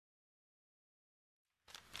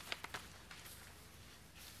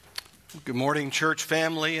Good morning, church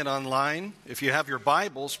family and online. If you have your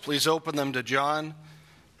Bibles, please open them to John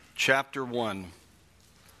chapter 1,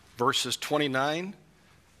 verses 29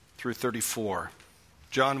 through 34.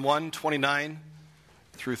 John 1, 29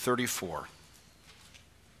 through 34.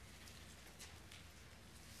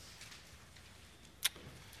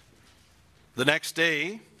 The next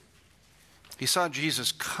day, he saw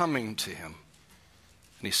Jesus coming to him,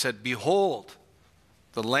 and he said, "Behold,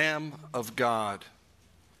 the Lamb of God,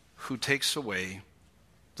 who takes away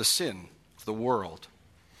the sin of the world.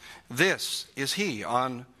 This is he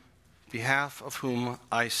on behalf of whom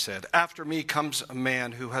I said, after me comes a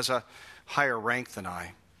man who has a higher rank than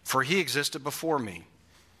I, for he existed before me.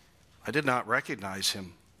 I did not recognize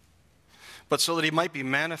him. But so that he might be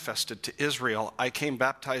manifested to Israel, I came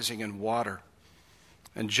baptizing in water."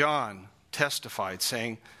 And John testified,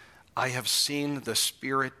 saying, "I have seen the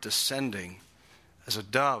Spirit descending as a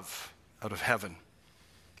dove out of heaven.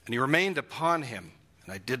 And he remained upon him,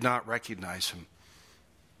 and I did not recognize him.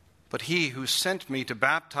 But he who sent me to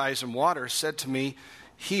baptize in water said to me,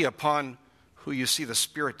 he upon who you see the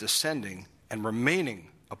Spirit descending and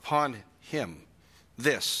remaining upon him,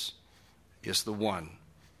 this is the one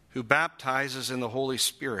who baptizes in the Holy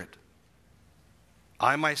Spirit.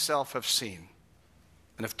 I myself have seen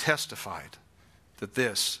and have testified that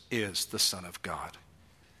this is the Son of God."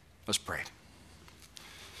 Let's pray.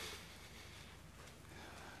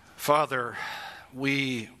 Father,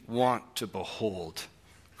 we want to behold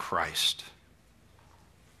Christ.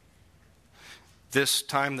 This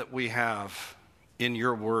time that we have in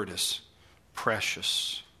your word is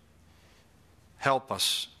precious. Help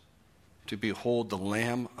us to behold the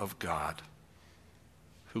Lamb of God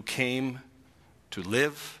who came to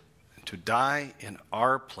live and to die in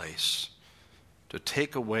our place, to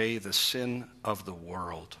take away the sin of the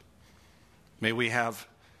world. May we have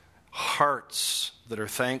hearts that are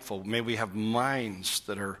thankful. May we have minds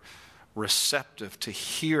that are receptive to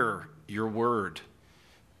hear your word,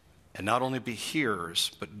 and not only be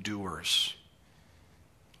hearers, but doers.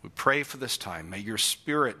 We pray for this time. May your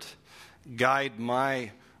Spirit guide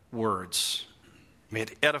my words. May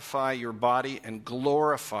it edify your body and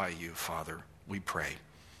glorify you, Father, we pray.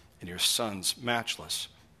 In your Son's matchless,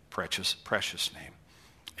 precious name.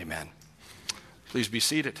 Amen. Please be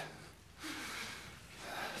seated.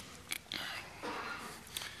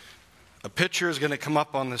 A picture is going to come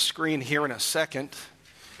up on the screen here in a second.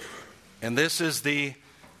 And this is the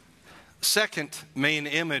second main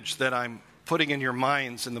image that I'm putting in your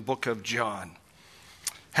minds in the book of John.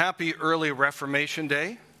 Happy early Reformation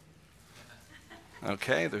Day.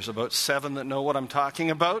 Okay, there's about 7 that know what I'm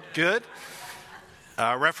talking about. Good.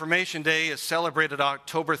 Reformation Day is celebrated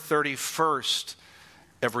October 31st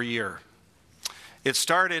every year. It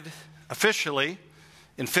started officially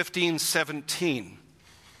in 1517.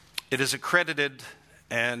 It is accredited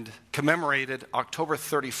and commemorated October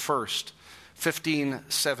 31st,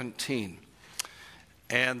 1517.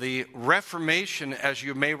 And the Reformation, as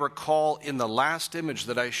you may recall in the last image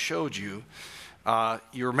that I showed you,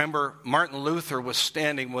 you remember Martin Luther was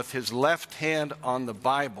standing with his left hand on the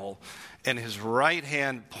Bible and his right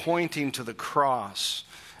hand pointing to the cross.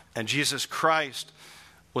 And Jesus Christ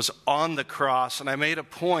was on the cross. And I made a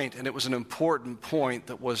point, and it was an important point,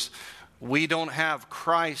 that was, we don't have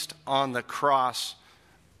Christ on the cross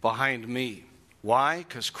behind me. Why?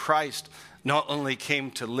 Because Christ not only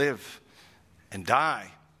came to live and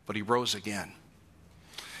die, but he rose again.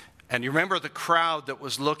 And you remember the crowd that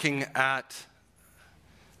was looking at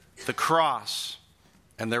the cross,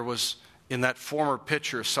 and there was, in that former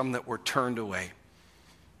picture, some that were turned away.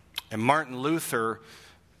 And Martin Luther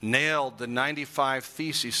nailed the 95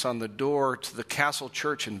 Theses on the door to the Castle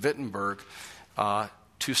Church in Wittenberg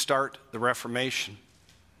to start the Reformation.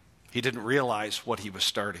 He didn't realize what he was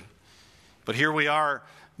starting. But here we are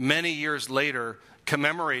many years later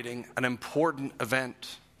commemorating an important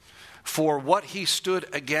event. For what he stood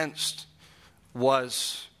against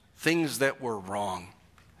was things that were wrong.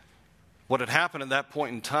 What had happened at that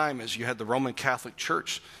point in time is you had the Roman Catholic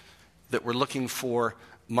Church that were looking for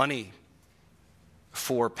money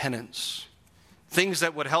for penance. Things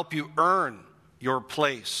that would help you earn your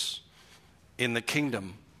place in the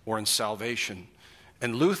kingdom or in salvation.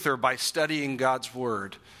 And Luther, by studying God's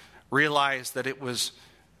word, realized that it was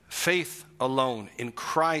faith alone, in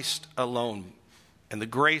Christ alone, and the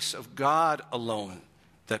grace of God alone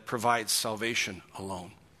that provides salvation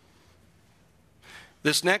alone.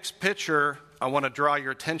 This next picture I want to draw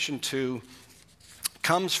your attention to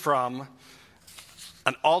comes from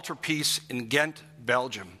an altarpiece in Ghent,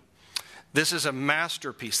 Belgium. This is a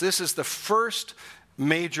masterpiece. This is the first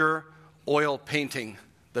major oil painting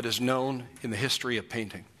that is known in the history of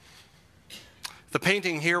painting. The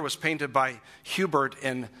painting here was painted by Hubert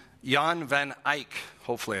and Jan van Eyck.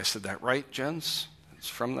 Hopefully I said that right, Jens. It's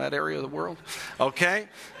from that area of the world. Okay.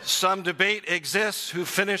 Some debate exists who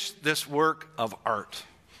finished this work of art.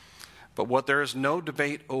 But what there is no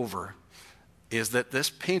debate over is that this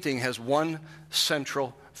painting has one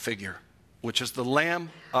central figure, which is the Lamb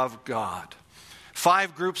of God.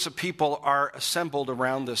 5 groups of people are assembled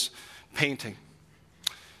around this painting.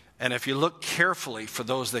 And if you look carefully for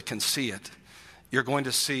those that can see it, you're going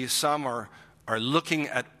to see some are looking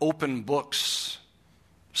at open books.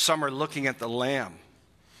 Some are looking at the Lamb.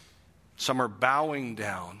 Some are bowing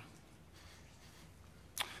down.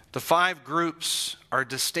 The 5 groups are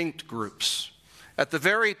distinct groups. At the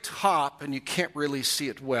very top, and you can't really see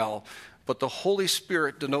it well, but the Holy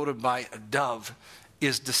Spirit, denoted by a dove,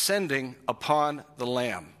 is descending upon the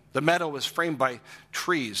Lamb. The meadow is framed by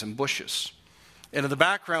trees and bushes. And in the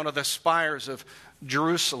background are the spires of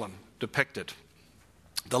Jerusalem depicted.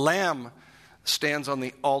 The Lamb stands on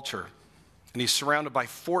the altar, and he's surrounded by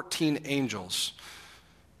 14 angels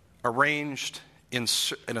arranged in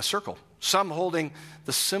a circle, some holding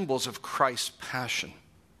the symbols of Christ's passion,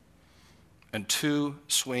 and 2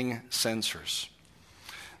 swing censers.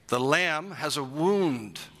 The Lamb has a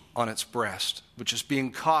wound on its breast, which is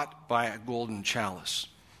being caught by a golden chalice.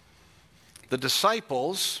 The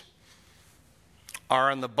disciples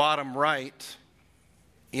are on the bottom right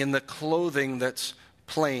in the clothing that's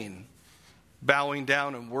plain, bowing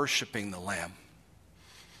down and worshiping the Lamb.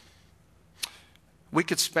 We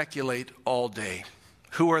could speculate all day.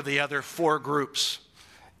 Who are the other 4 groups?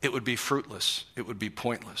 It would be fruitless. It would be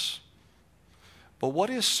pointless. But what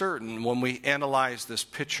is certain when we analyze this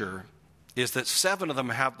picture is that 7 of them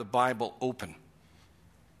have the Bible open.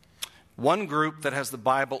 One group that has the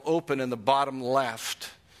Bible open in the bottom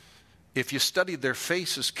left, if you studied their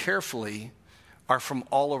faces carefully, are from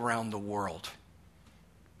all around the world.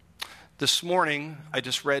 This morning, I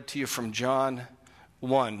just read to you from John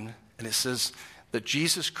 1, and it says that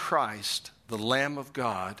Jesus Christ, the Lamb of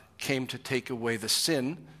God, came to take away the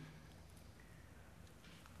sin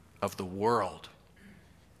of the world.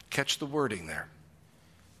 Catch the wording there.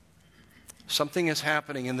 Something is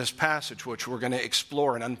happening in this passage which we're going to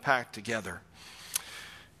explore and unpack together.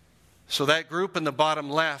 So that group in the bottom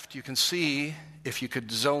left, you can see, if you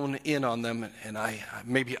could zone in on them, and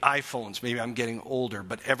maybe iPhones, maybe I'm getting older,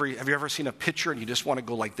 but have you ever seen a picture and you just want to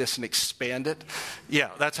go like this and expand it? Yeah,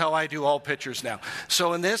 that's how I do all pictures now.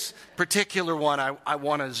 So in this particular one, I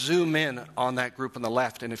want to zoom in on that group on the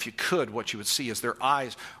left, and if you could, what you would see is their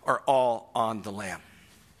eyes are all on the Lamb.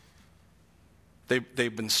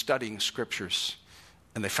 They've been studying scriptures,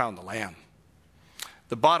 and they found the Lamb.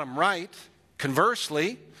 The bottom right,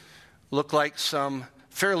 conversely, look like some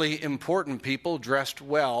fairly important people dressed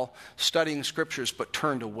well, studying scriptures, but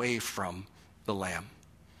turned away from the Lamb.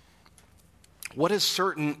 What is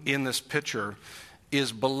certain in this picture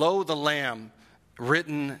is below the Lamb,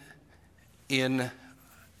 written in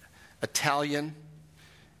Italian,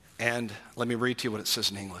 and let me read to you what it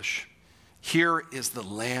says in English. Here is the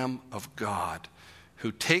Lamb of God,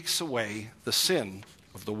 who takes away the sin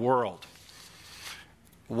of the world.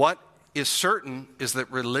 What is certain is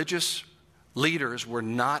that religious leaders were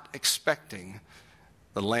not expecting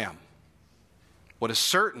the Lamb. What is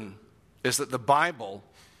certain is that the Bible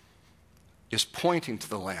is pointing to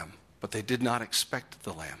the Lamb, but they did not expect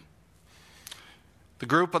the Lamb. The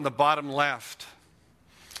group on the bottom left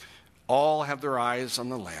all have their eyes on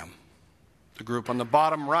the Lamb. The group on the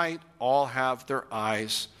bottom right all have their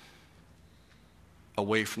eyes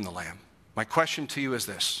away from the Lamb. My question to you is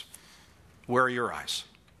this: where are your eyes?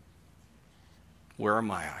 Where are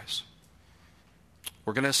my eyes?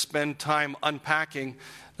 We're going to spend time unpacking.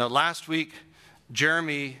 Now, last week,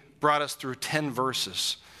 Jeremy brought us through 10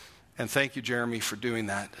 verses. And thank you, Jeremy, for doing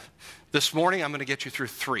that. This morning, I'm going to get you through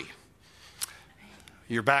 3.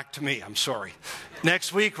 You're back to me. I'm sorry.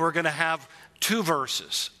 Next week, we're going to have 2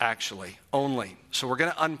 verses, actually, only. So we're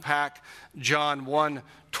going to unpack John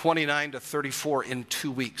 1:29 to 34 in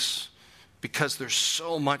 2 weeks, because there's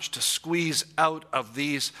so much to squeeze out of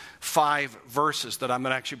these 5 verses that I'm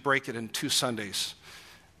going to actually break it in 2 Sundays.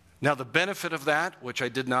 Now, the benefit of that, which I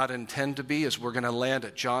did not intend to be, is we're going to land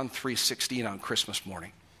at John 3:16 on Christmas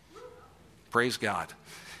morning. Praise God.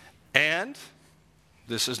 And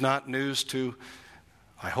this is not news to,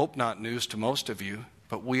 I hope not news to most of you,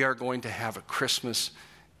 but we are going to have a Christmas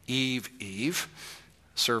Eve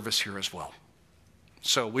service here as well.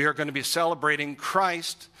 So we are going to be celebrating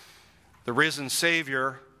Christ, the risen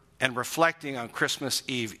Savior, and reflecting on Christmas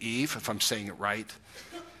Eve, if I'm saying it right,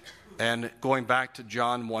 and going back to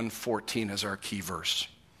John 1:14 as our key verse.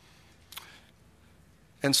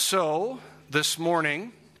 And so this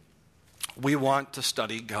morning, we want to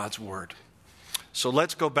study God's Word. So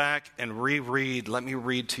let's go back and reread. Let me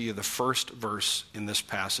read to you the first verse in this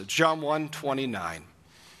passage. John 1:29.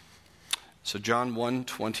 So John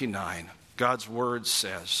 1:29, God's Word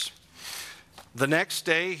says, "The next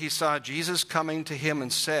day he saw Jesus coming to him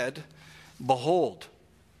and said, 'Behold,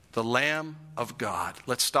 the Lamb of God.'"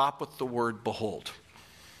 Let's stop with the word behold.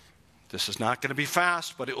 This is not going to be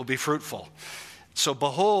fast, but it will be fruitful. So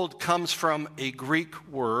behold comes from a Greek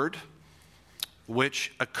word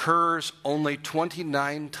which occurs only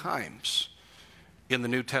 29 times in the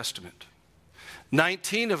New Testament.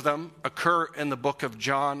 19 of them occur in the book of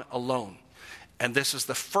John alone. And this is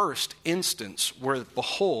the first instance where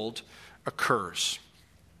behold occurs.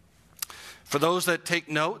 For those that take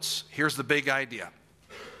notes, here's the big idea.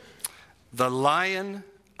 The Lion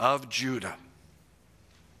of Judah.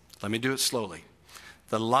 Let me do it slowly.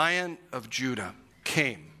 The Lion of Judah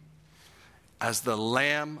came as the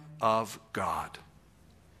Lamb of God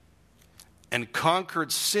and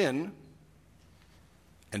conquered sin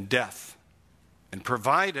and death and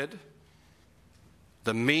provided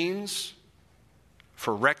the means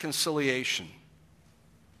for reconciliation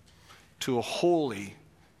to a holy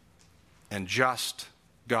and just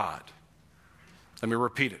God. Let me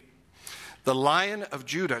repeat it. The Lion of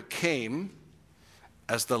Judah came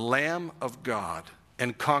as the Lamb of God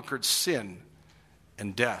and conquered sin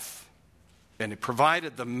and death. And it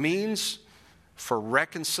provided the means for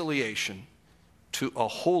reconciliation to a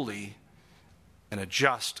holy and a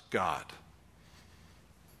just God.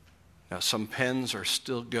 Now, some pens are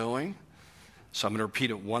still going, so I'm going to repeat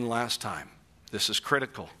it one last time. This is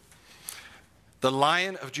critical. The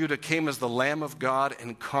Lion of Judah came as the Lamb of God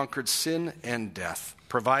and conquered sin and death,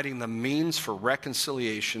 providing the means for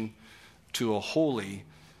reconciliation to a holy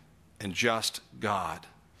and just God.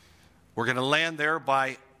 We're going to land there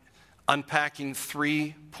by unpacking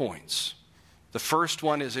 3 points. The first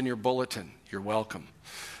one is in your bulletin. You're welcome.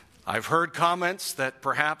 I've heard comments that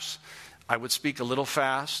perhaps I would speak a little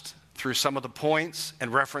fast through some of the points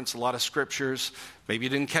and reference a lot of scriptures. Maybe you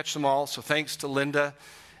didn't catch them all, so thanks to Linda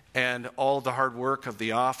and all the hard work of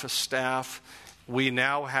the office staff. We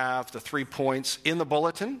now have the 3 points in the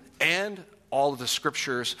bulletin and all of the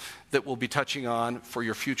scriptures that we'll be touching on for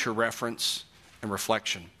your future reference and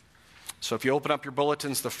reflection. So if you open up your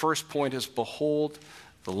bulletins, the first point is, behold,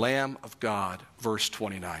 the Lamb of God, verse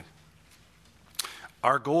 29.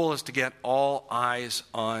 Our goal is to get all eyes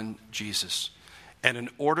on Jesus. And in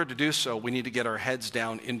order to do so, we need to get our heads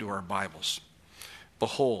down into our Bibles.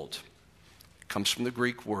 Behold comes from the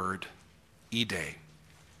Greek word ide.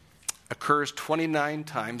 Occurs 29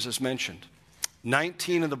 times as mentioned.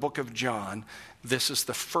 19 in the book of John. This is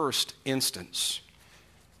the first instance.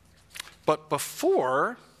 But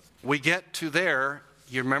before we get to there,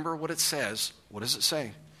 you remember what it says. What does it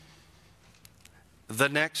say? The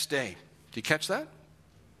next day. Do you catch that?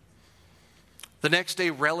 The next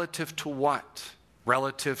day relative to what?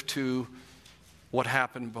 Relative to what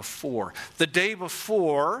happened before. The day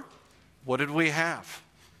before, what did we have?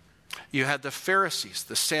 You had the Pharisees,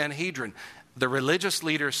 the Sanhedrin. The religious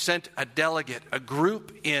leaders sent a delegate, a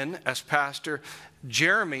group in, as Pastor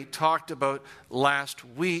Jeremy talked about last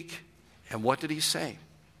week. And what did he say?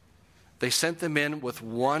 They sent them in with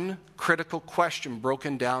one critical question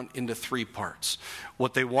broken down into 3 parts.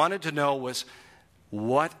 What they wanted to know was,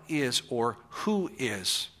 what is or who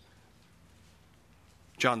is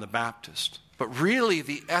John the Baptist? But really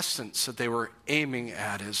the essence that they were aiming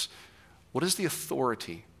at is, what is the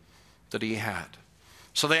authority that he had?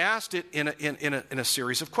 So they asked it in a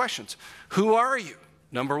series of questions. Who are you?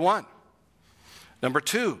 Number 1. Number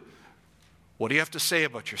 2, what do you have to say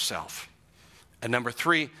about yourself? And number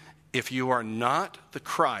 3, if you are not the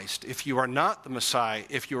Christ, if you are not the Messiah,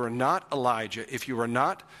 if you are not Elijah, if you are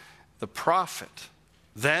not the prophet,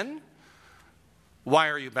 then why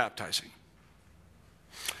are you baptizing?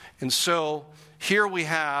 And so here we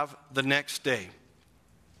have the next day.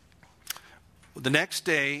 The next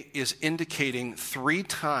day is indicating 3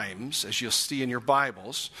 times, as you'll see in your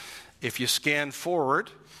Bibles. If you scan forward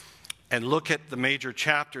and look at the major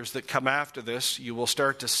chapters that come after this, you will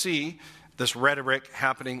start to see this rhetoric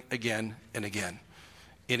happening again and again.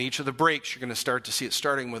 In each of the breaks, you're going to start to see it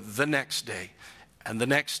starting with the next day and the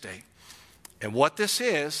next day. And what this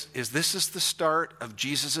is this is the start of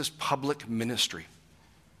Jesus' public ministry.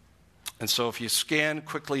 And so if you scan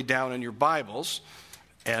quickly down in your Bibles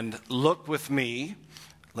and look with me,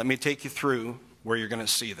 let me take you through where you're going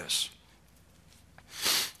to see this.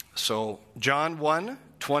 So John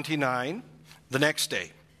 1:29, the next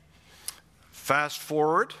day. Fast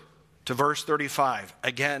forward to verse 35.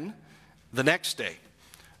 Again, the next day.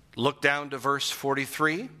 Look down to verse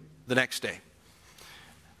 43, the next day.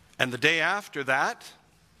 And the day after that,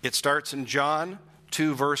 it starts in John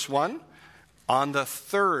 2, verse 1, on the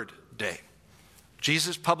third day.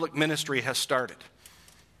 Jesus' public ministry has started.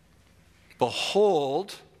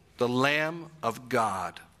 Behold, the Lamb of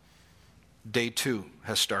God. Day 2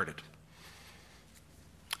 has started.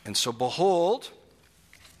 And so behold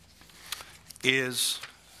is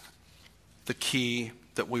the key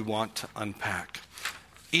that we want to unpack.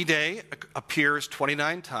 E-Day appears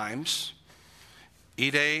 29 times.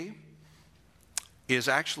 E-Day is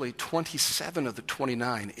actually 27 of the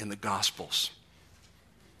 29 in the Gospels.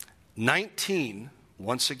 19,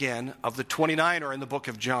 once again, of the 29 are in the book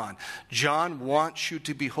of John. John wants you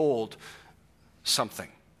to behold something.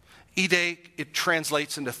 E-Day, it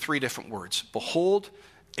translates into 3 different words: behold,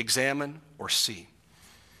 examine, or see.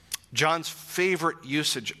 John's favorite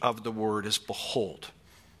usage of the word is behold.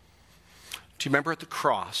 Do you remember at the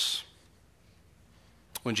cross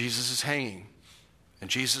when Jesus is hanging and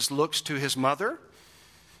Jesus looks to his mother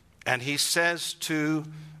and he says to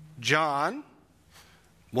John,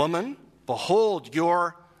 "Woman, behold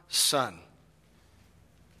your son.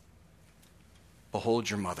 Behold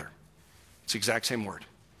your mother." It's the exact same word.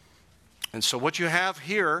 And so what you have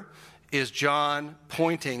here is John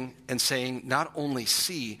pointing and saying, not only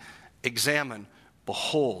see, examine,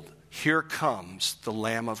 behold, here comes the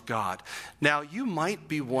Lamb of God. Now, you might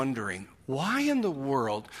be wondering, why in the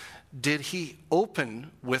world did he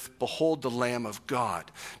open with, behold, the Lamb of God?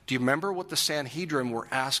 Do you remember what the Sanhedrin were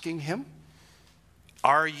asking him?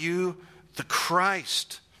 Are you the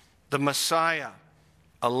Christ, the Messiah,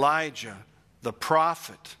 Elijah, the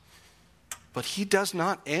prophet? But he does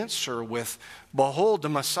not answer with, behold the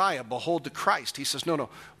Messiah, behold the Christ. He says, no,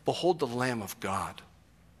 behold the Lamb of God.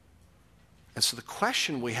 And so the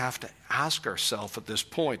question we have to ask ourselves at this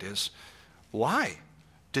point is, why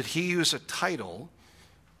did he use a title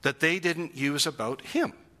that they didn't use about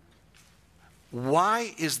him?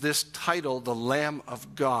 Why is this title, the Lamb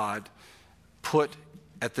of God, put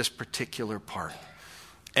at this particular part?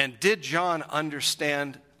 And did John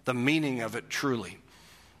understand the meaning of it truly?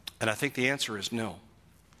 And I think the answer is no.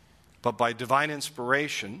 But by divine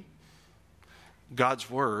inspiration, God's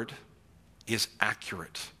word is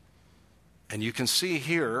accurate. And you can see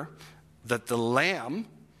here that the Lamb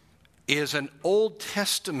is an Old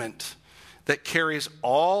Testament that carries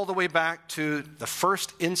all the way back to the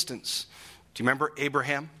first instance. Do you remember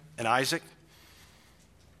Abraham and Isaac?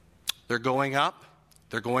 They're going up,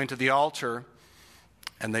 they're going to the altar,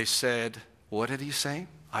 and they said, what did he say,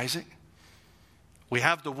 Isaac? We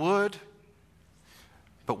have the wood,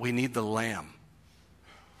 but we need the lamb.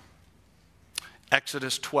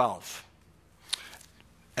 Exodus 12.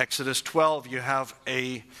 Exodus 12, you have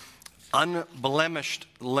a unblemished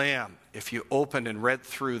lamb. If you opened and read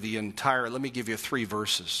through the entire, let me give you 3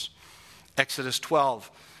 verses. Exodus 12,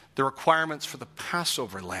 the requirements for the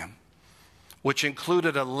Passover lamb, which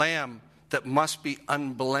included a lamb that must be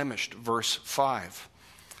unblemished, verse 5.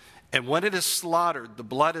 And when it is slaughtered, the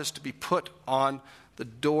blood is to be put on the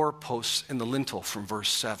doorposts in the lintel, from verse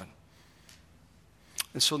 7.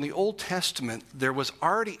 And so in the Old Testament, there was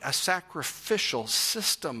already a sacrificial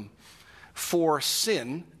system for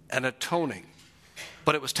sin and atoning,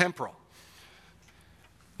 but it was temporal.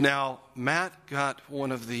 Now, Matt got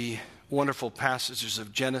one of the wonderful passages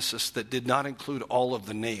of Genesis that did not include all of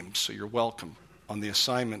the names, so you're welcome on the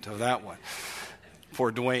assignment of that one.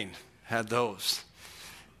 Poor Dwayne had those.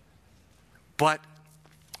 But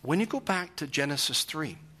when you go back to Genesis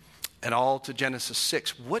 3 and all to Genesis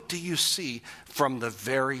 6, what do you see from the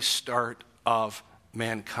very start of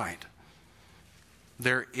mankind?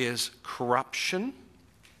 There is corruption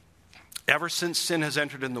ever since sin has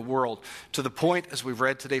entered in the world, to the point, as we've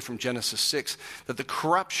read today from Genesis 6, that the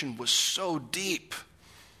corruption was so deep,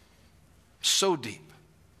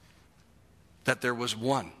 that there was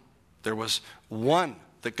one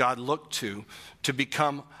that God looked to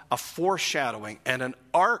become a foreshadowing, and an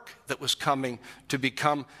ark that was coming to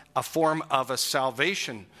become a form of a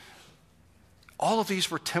salvation. All of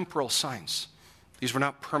these were temporal signs. These were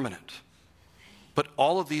not permanent. But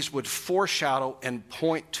all of these would foreshadow and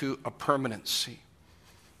point to a permanency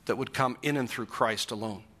that would come in and through Christ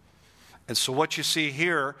alone. And so what you see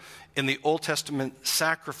here in the Old Testament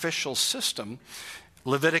sacrificial system,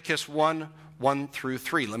 Leviticus 1 through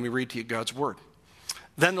 3. Let me read to you God's word.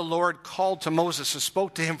 Then the Lord called to Moses and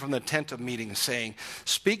spoke to him from the tent of meeting, saying,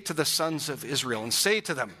 "Speak to the sons of Israel and say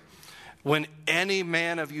to them, when any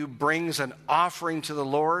man of you brings an offering to the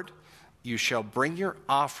Lord, you shall bring your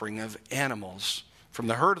offering of animals from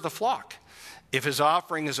the herd of the flock. If his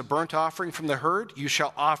offering is a burnt offering from the herd, you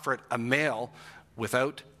shall offer it a male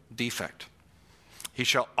without defect. He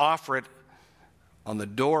shall offer it on the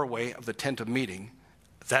doorway of the tent of meeting,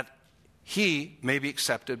 that he may be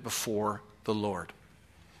accepted before the Lord.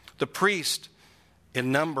 The priest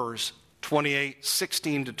in Numbers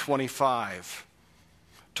 28:16-25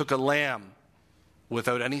 took a lamb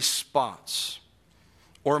without any spots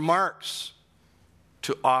or marks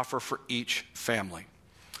to offer for each family.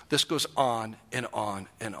 This goes on and on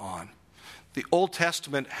and on. The Old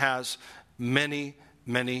Testament has many,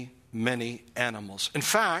 many, many animals. In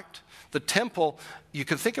fact, the temple, you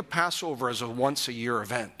can think of Passover as a once-a-year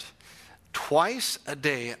event. Twice a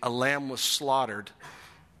day, a lamb was slaughtered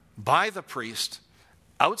by the priest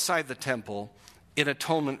outside the temple in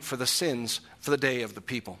atonement for the sins for the day of the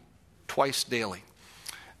people. Twice daily.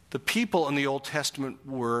 The people in the Old Testament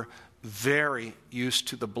were very used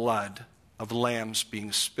to the blood of lambs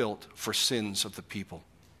being spilt for sins of the people.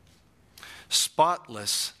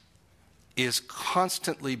 Spotless is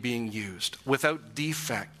constantly being used without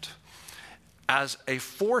defect as a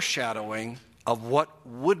foreshadowing of what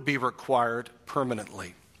would be required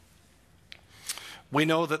permanently. We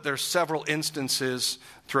know that there's several instances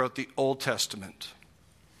throughout the Old Testament.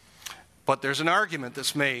 But there's an argument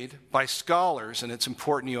that's made by scholars, and it's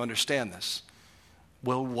important you understand this.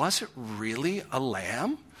 Well, was it really a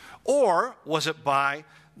lamb? Or was it by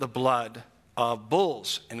the blood of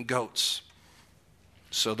bulls and goats?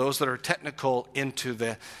 So those that are technical into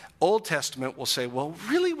the Old Testament will say, well,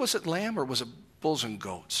 really, was it lamb or was it bulls and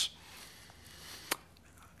goats?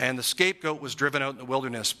 And the scapegoat was driven out in the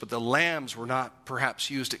wilderness, but the lambs were not perhaps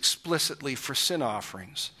used explicitly for sin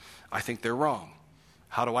offerings. I think they're wrong.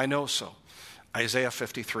 How do I know so? Isaiah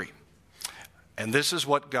 53. And this is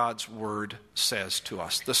what God's word says to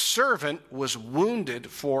us. The servant was wounded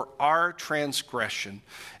for our transgression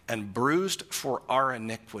and bruised for our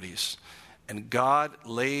iniquities. And God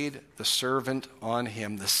laid the servant on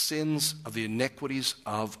him the sins of the iniquities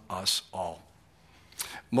of us all.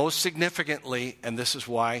 Most significantly, and this is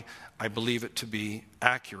why I believe it to be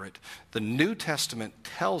accurate, the New Testament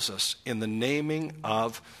tells us in the naming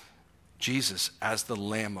of Jesus as the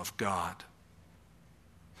Lamb of God.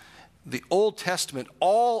 The Old Testament,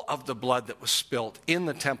 all of the blood that was spilt in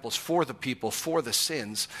the temples for the people, for the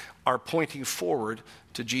sins, are pointing forward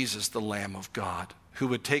to Jesus, the Lamb of God, who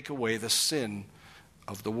would take away the sin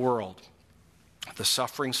of the world. The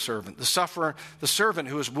suffering servant, the servant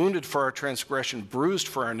who was wounded for our transgression, bruised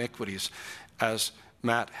for our iniquities, as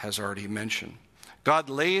Matt has already mentioned. God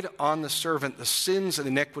laid on the servant the sins and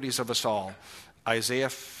iniquities of us all. Isaiah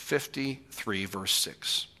 53, verse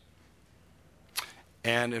 6.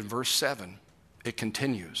 And in verse 7, it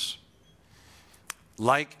continues.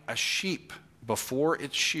 Like a sheep before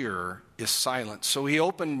its shearer is silent, so he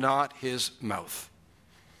opened not his mouth.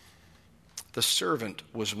 The servant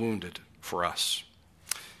was wounded for us.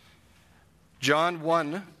 John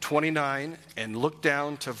 1:29, and look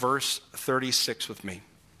down to verse 36 with me.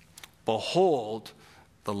 Behold,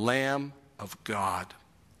 the Lamb of God.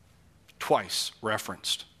 Twice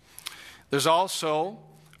referenced. There's also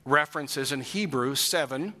references in Hebrews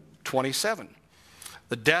 7:27.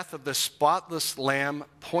 The death of the spotless lamb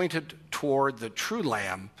pointed toward the true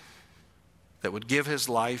lamb that would give his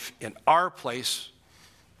life in our place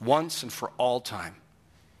once and for all time.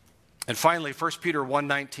 And finally, 1 Peter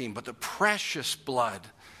 1:19, but the precious blood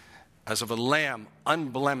as of a lamb,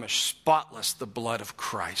 unblemished, spotless, the blood of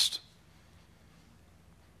Christ.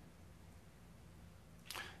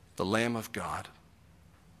 The Lamb of God.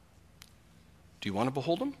 Do you want to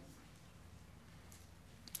behold him?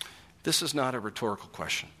 This is not a rhetorical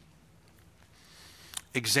question.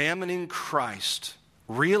 Examining Christ,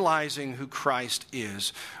 realizing who Christ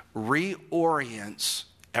is, reorients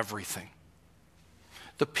everything.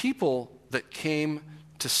 The people that came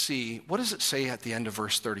to see, what does it say at the end of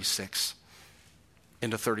verse 36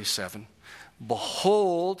 into 37?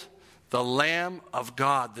 Behold the Lamb of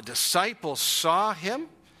God. The disciples saw him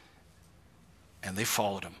and they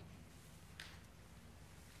followed him.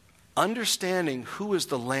 Understanding who is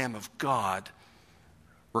the Lamb of God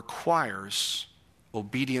requires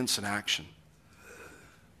obedience and action.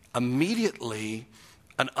 Immediately,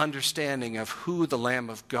 an understanding of who the Lamb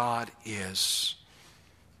of God is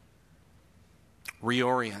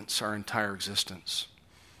reorients our entire existence.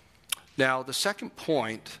 Now, the second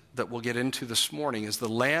point that we'll get into this morning is the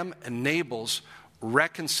Lamb enables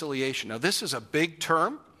reconciliation. Now, this is a big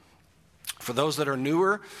term for those that are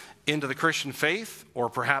newer into the Christian faith, or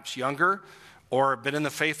perhaps younger, or been in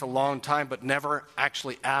the faith a long time but never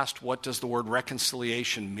actually asked, what does the word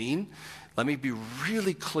reconciliation mean? Let me be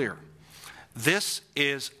really clear. This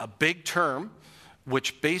is a big term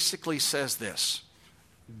which basically says this: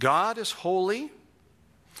 God is holy,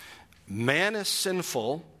 man is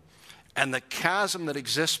sinful, and the chasm that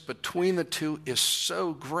exists between the two is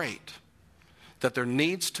so great that there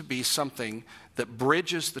needs to be something that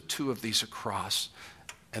bridges the two of these across.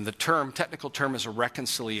 And the technical term is a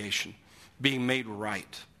reconciliation, being made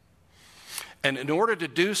right. And in order to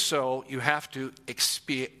do so, you have to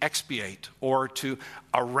expiate or to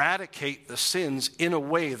eradicate the sins in a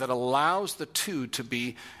way that allows the two to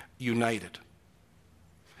be united.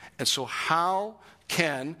 And so how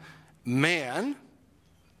can man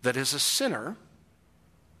that is a sinner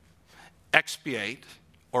expiate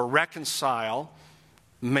or reconcile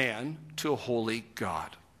man to a holy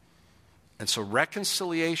God? And so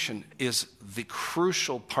reconciliation is the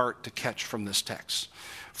crucial part to catch from this text.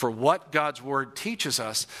 For what God's word teaches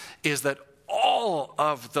us is that all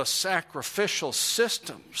of the sacrificial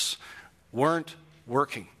systems weren't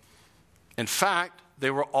working. In fact, they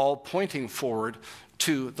were all pointing forward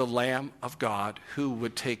to the Lamb of God who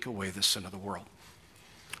would take away the sin of the world.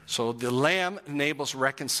 So the Lamb enables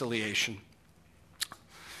reconciliation.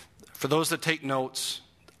 For those that take notes,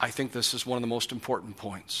 I think this is one of the most important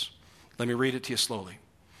points. Let me read it to you slowly.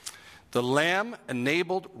 The Lamb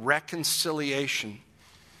enabled reconciliation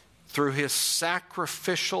through his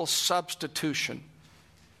sacrificial substitution,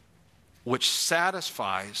 which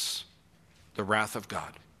satisfies the wrath of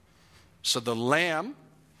God. So the Lamb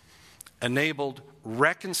enabled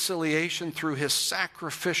reconciliation through his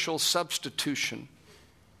sacrificial substitution,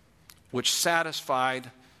 which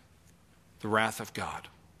satisfied the wrath of God.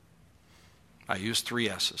 I used 3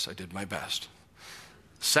 S's. I did my best.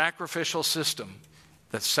 Sacrificial system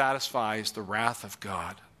that satisfies the wrath of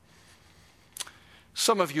God.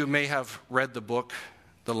 Some of you may have read the book,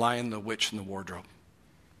 The Lion, the Witch, and the Wardrobe.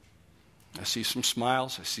 I see some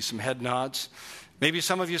smiles. I see some head nods. Maybe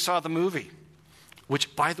some of you saw the movie,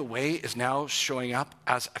 which, by the way, is now showing up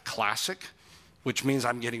as a classic, which means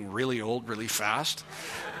I'm getting really old really fast.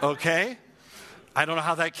 Okay? I don't know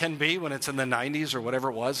how that can be when it's in the 90s or whatever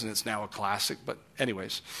it was, and it's now a classic. But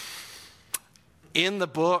anyways, in the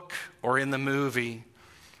book or in the movie,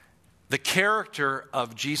 the character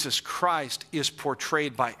of Jesus Christ is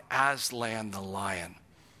portrayed by Aslan the lion.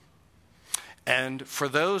 And for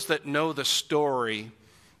those that know the story,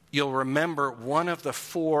 you'll remember one of the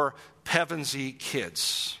 4 Pevensey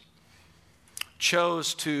kids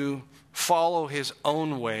chose to follow his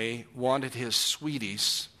own way, wanted his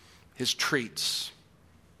sweeties, his treats.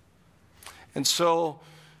 And so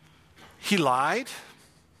he lied.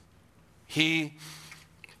 He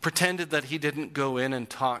pretended that he didn't go in and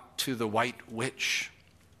talk to the white witch.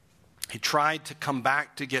 He tried to come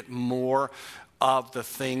back to get more of the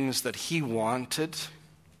things that he wanted.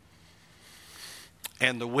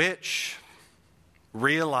 And the witch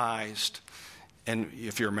realized, and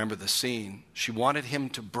if you remember the scene, she wanted him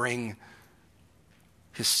to bring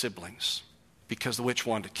his siblings because the witch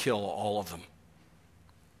wanted to kill all of them.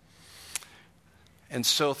 And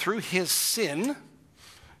so through his sin,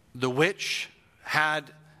 the witch had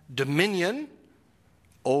dominion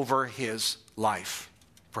over his life.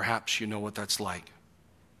 Perhaps you know what that's like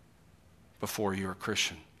before you're a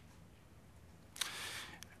Christian.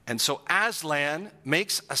 And so Aslan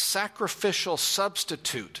makes a sacrificial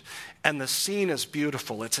substitute, and the scene is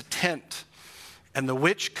beautiful. It's a tent, and the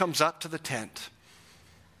witch comes up to the tent,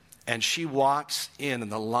 and she walks in,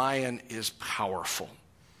 and the lion is powerful.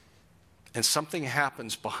 And something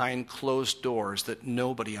happens behind closed doors that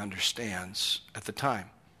nobody understands at the time.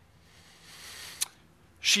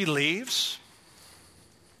 She leaves,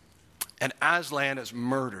 and Aslan is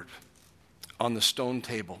murdered on the stone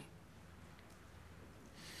table.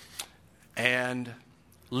 And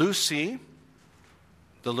Lucy,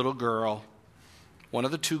 the little girl, one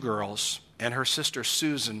of the 2 girls, and her sister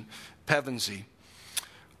Susan Pevensey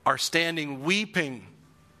are standing weeping.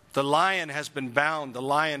 The lion has been bound. The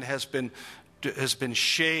lion has been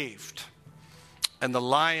shaved. And the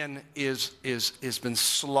lion is been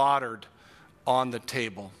slaughtered on the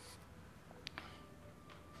table.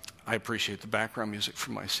 I appreciate the background music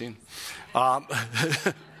for my scene. And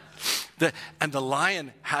the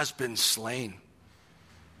lion has been slain.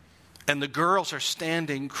 And the girls are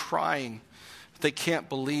standing crying. They can't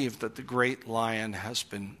believe that the great lion has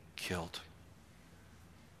been killed.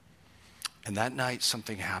 And that night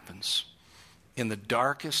something happens. In the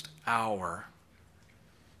darkest hour,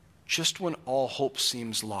 just when all hope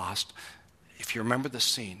seems lost, if you remember the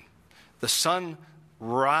scene, the sun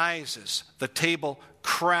rises, the table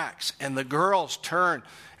cracks, and the girls turn,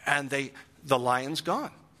 and the lion's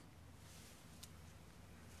gone.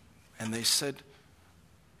 And they said,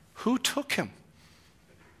 "Who took him?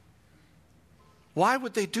 Why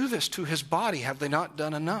would they do this to his body? Have they not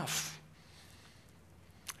done enough?"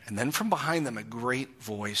 And then from behind them, a great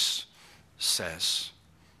voice says,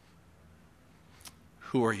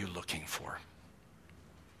 "Who are you looking for?"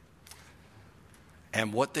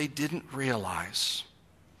 And what they didn't realize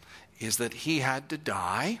is that he had to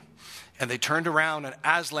die. And they turned around, and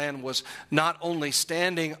Aslan was not only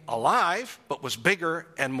standing alive, but was bigger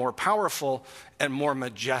and more powerful and more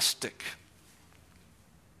majestic.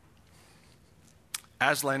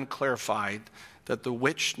 Aslan clarified that the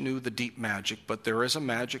witch knew the deep magic, but there is a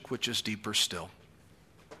magic which is deeper still.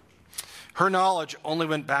 Her knowledge only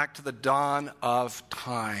went back to the dawn of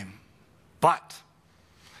time. But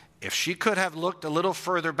if she could have looked a little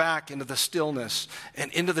further back into the stillness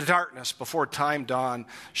and into the darkness before time dawned,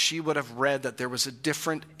 she would have read that there was a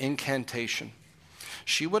different incantation.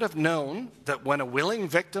 She would have known that when a willing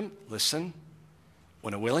victim, listen,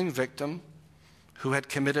 when a willing victim who had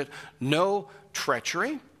committed no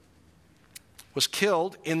treachery was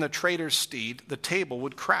killed in the traitor's stead, the table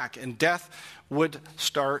would crack and death would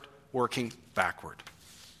start working backward.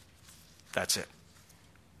 That's it.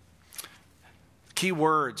 Key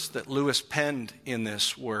words that Lewis penned in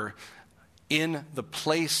this were "in the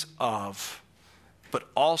place of," but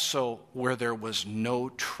also where there was no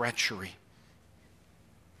treachery.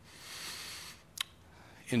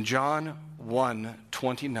 In John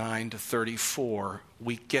 1:29-34,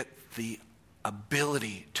 we get the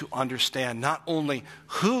ability to understand not only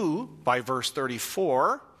who, by verse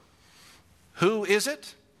 34, who is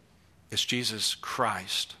it? It's Jesus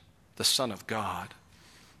Christ, the Son of God.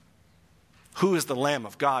 Who is the Lamb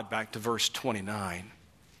of God, back to verse 29.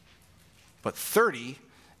 But 30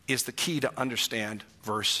 is the key to understand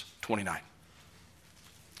verse 29.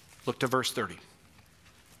 Look to verse 30.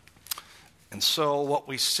 And so what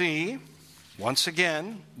we see, once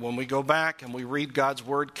again, when we go back and we read God's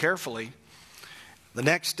word carefully, the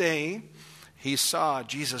next day he saw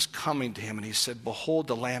Jesus coming to him, and he said, "Behold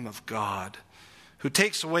the Lamb of God, who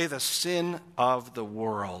takes away the sin of the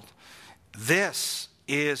world. This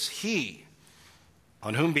is he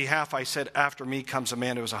on whom behalf I said, after me comes a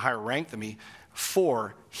man who is a higher rank than me,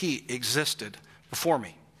 for he existed before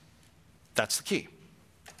me." That's the key.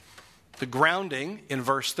 The grounding in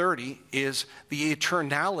verse 30 is the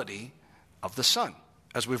eternality of the Son,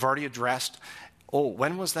 as we've already addressed. Oh,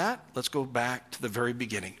 when was that? Let's go back to the very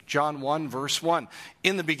beginning. John 1, verse 1.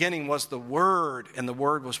 In the beginning was the Word, and the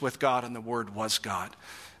Word was with God, and the Word was God.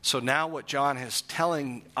 So now what John is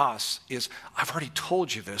telling us is, I've already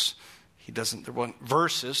told you this. There weren't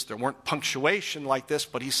verses, there weren't punctuation like this,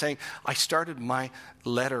 but he's saying, I started my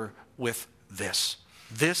letter with this.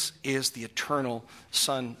 This is the eternal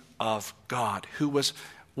Son of God, who was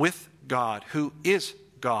with God, who is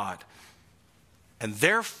God. And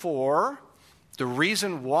therefore, the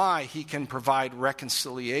reason why he can provide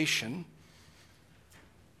reconciliation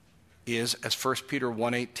is, as 1 Peter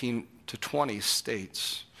 1:18-20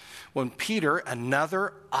 states, when Peter,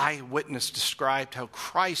 another eyewitness, described how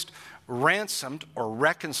Christ ransomed or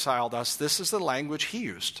reconciled us, this is the language he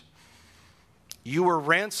used. You were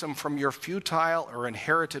ransomed from your futile or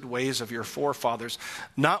inherited ways of your forefathers,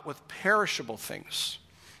 not with perishable things,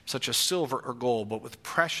 such as silver or gold, but with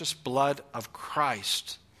precious blood of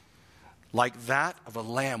Christ, like that of a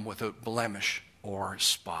lamb without blemish or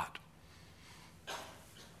spot.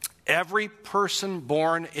 Every person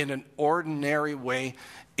born in an ordinary way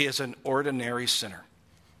is an ordinary sinner.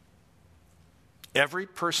 Every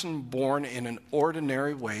person born in an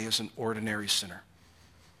ordinary way is an ordinary sinner,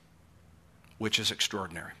 which is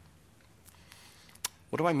extraordinary.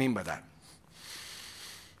 What do I mean by that?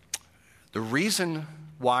 The reason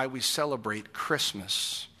why we celebrate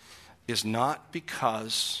Christmas is not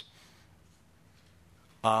because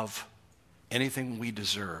of anything we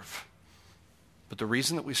deserve, but the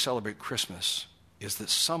reason that we celebrate Christmas is that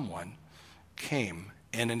someone came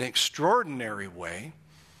in an extraordinary way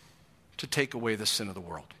to take away the sin of the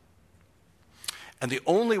world. And the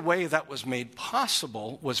only way that was made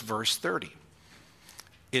possible was verse 30.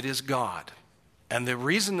 It is God. And the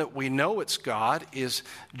reason that we know it's God is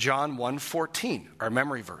John 1:14, our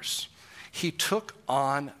memory verse. He took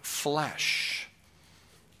on flesh.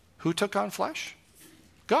 Who took on flesh?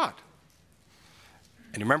 God.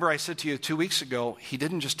 And remember I said to you 2 weeks ago, he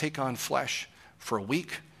didn't just take on flesh for a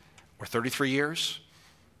week or 33 years.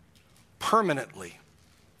 Permanently,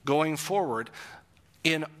 going forward,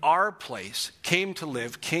 in our place, came to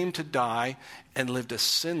live, came to die, and lived a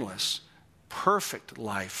sinless, perfect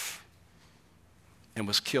life, and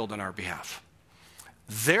was killed on our behalf.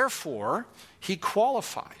 Therefore, he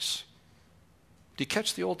qualifies. Do you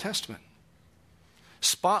catch the Old Testament?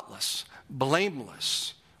 Spotless,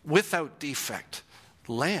 blameless, without defect,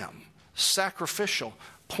 lamb, sacrificial,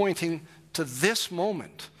 pointing to this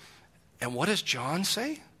moment, And what does John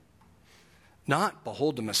say? Not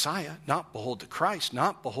behold the Messiah, not behold the Christ,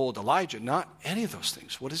 not behold Elijah, not any of those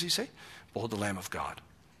things. What does he say? Behold the Lamb of God.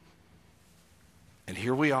 And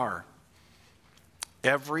here we are.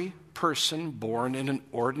 Every person born in an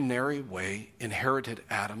ordinary way inherited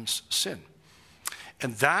Adam's sin.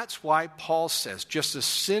 And that's why Paul says, just as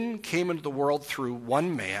sin came into the world through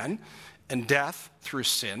one man, and death through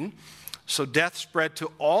sin, so death spread to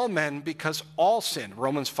all men because all sinned.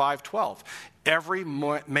 Romans 5:12. Every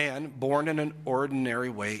man born in an ordinary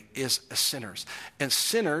way is a sinner. And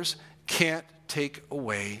sinners can't take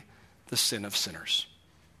away the sin of sinners.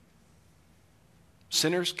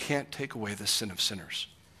 Sinners can't take away the sin of sinners.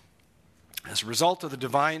 As a result of the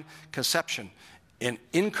divine conception and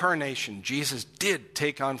incarnation, Jesus did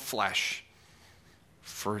take on flesh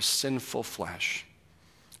for sinful flesh.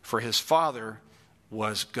 For his Father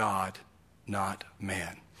was God, not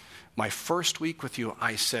man. My first week with you,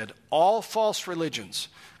 I said all false religions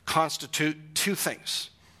constitute two things: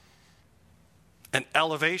 an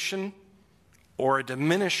elevation or a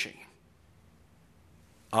diminishing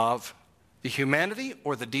of the humanity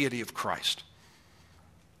or the deity of Christ.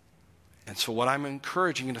 And so what I'm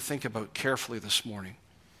encouraging you to think about carefully this morning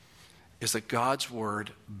is that God's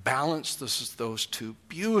word balances those two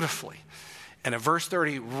beautifully. And in verse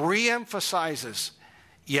 30, reemphasizes,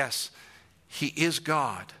 yes, he is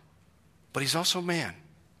God, but he's also man.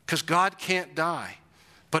 Because God can't die,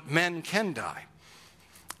 but men can die.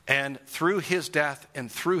 And through his death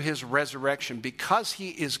and through his resurrection, because he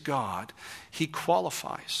is God, he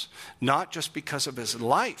qualifies. Not just because of his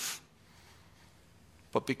life,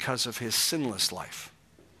 but because of his sinless life.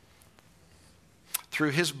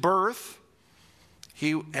 Through his birth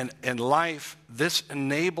and life, this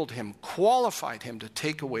enabled him, qualified him to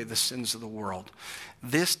take away the sins of the world.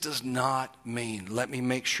 This does not mean, let me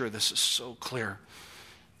make sure this is so clear,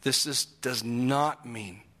 does not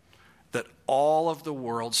mean that all of the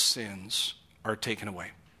world's sins are taken away.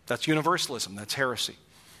 That's universalism, that's heresy.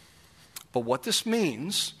 But what this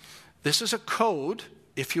means, this is a code,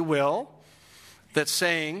 if you will, that's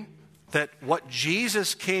saying that what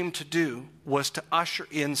Jesus came to do was to usher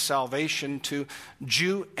in salvation to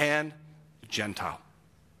Jew and Gentile.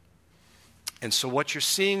 And so what you're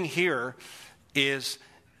seeing here is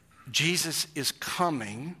Jesus is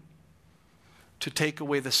coming to take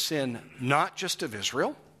away the sin, not just of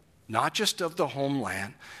Israel, not just of the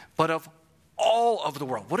homeland, but of all of the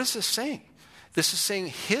world. What is this saying? This is saying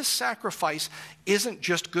his sacrifice isn't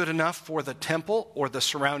just good enough for the temple or the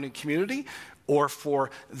surrounding community, or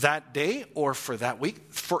for that day, or for that week,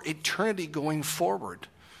 for eternity going forward.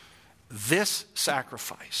 This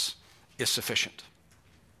sacrifice is sufficient.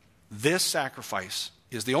 This sacrifice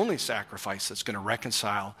is the only sacrifice that's going to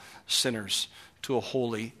reconcile sinners to a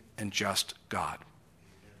holy and just God.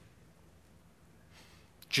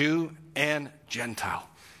 Jew and Gentile.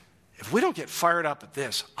 If we don't get fired up at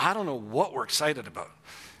this, I don't know what we're excited about.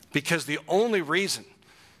 Because the only reason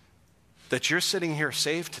that you're sitting here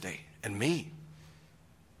saved today, and me,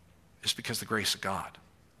 is because of the grace of God.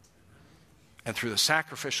 And through the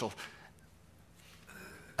sacrificial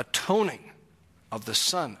atoning of the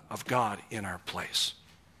Son of God in our place.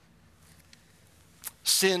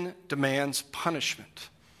 Sin demands punishment.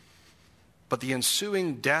 But the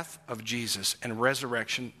ensuing death of Jesus and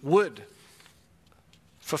resurrection would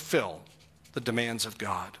fulfill the demands of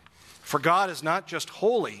God. For God is not just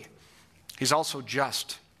holy, he's also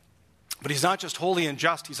just. But he's not just holy and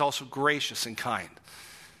just, he's also gracious and kind.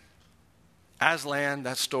 Aslan,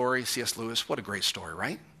 that story, C.S. Lewis, what a great story,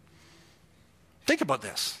 right? Think about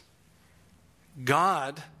this.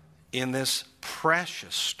 God, in this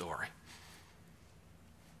precious story,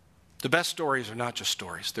 the best stories are not just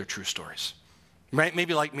stories, they're true stories. Right?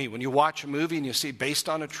 Maybe like me, when you watch a movie and you see based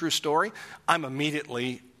on a true story, I'm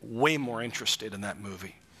immediately way more interested in that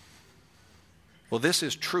movie. Well, this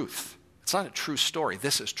is truth. It's not a true story.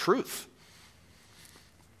 This is truth.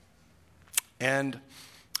 And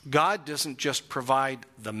God doesn't just provide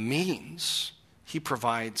the means, he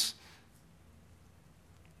provides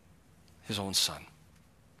his own Son.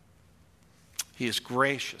 He is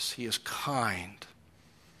gracious, he is kind.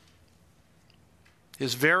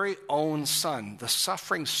 His very own Son, the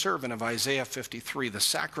suffering servant of Isaiah 53, the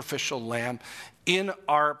sacrificial lamb in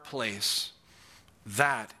our place,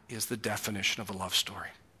 that is the definition of a love story.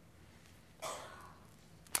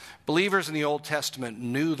 Believers in the Old Testament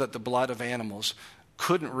knew that the blood of animals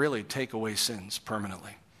couldn't really take away sins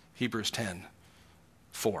permanently. Hebrews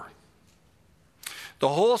 10:4. The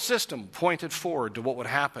whole system pointed forward to what would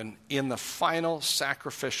happen in the final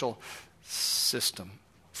sacrificial system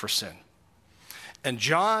for sin. And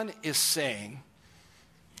John is saying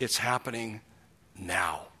It's happening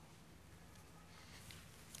now.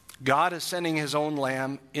 God is sending his own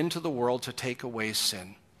Lamb into the world to take away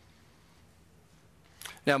sin.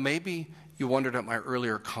 Now, maybe you wondered at my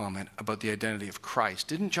earlier comment about the identity of Christ.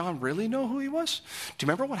 Didn't John really know who he was? Do you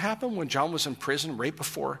remember what happened when John was in prison right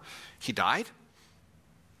before he died?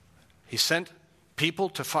 He sent people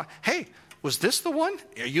to find, hey, was this the one?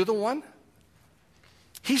 Are you the one?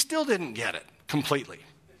 He still didn't get it completely.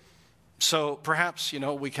 So perhaps,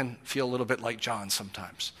 we can feel a little bit like John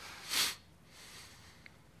sometimes.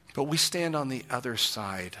 But we stand on the other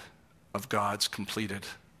side of God's completed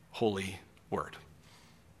holy word.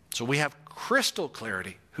 So we have crystal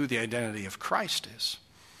clarity who the identity of Christ is.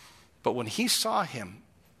 But when he saw him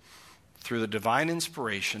through the divine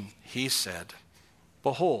inspiration, he said,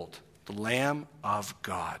 "Behold, the Lamb of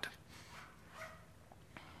God."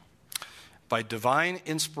 By divine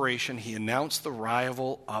inspiration, he announced the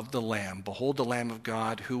arrival of the Lamb. Behold, the Lamb of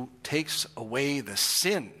God who takes away the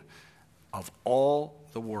sin of all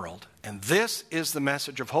the world. And this is the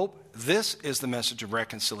message of hope. This is the message of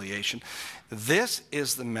reconciliation. This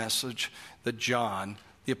is the message that John,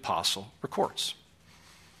 the apostle, records.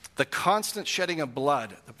 The constant shedding of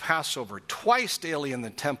blood, the Passover, twice daily in the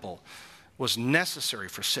temple, was necessary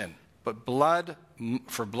for sin. But blood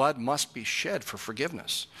must be shed for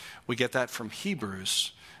forgiveness. We get that from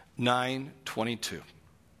Hebrews 9:22.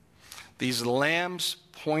 These lambs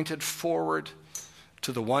pointed forward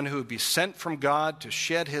to the one who would be sent from God to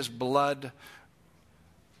shed his blood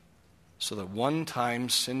so that one time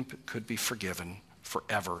sin could be forgiven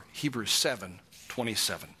forever. Hebrews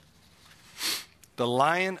 7:27. The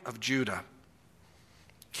Lion of Judah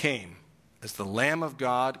came as the Lamb of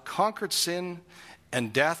God, conquered sin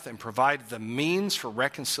and death, and provided the means for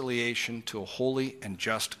reconciliation to a holy and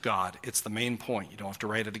just God. It's the main point. You don't have to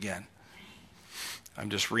write it again. I'm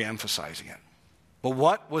just re-emphasizing it. But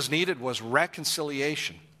what was needed was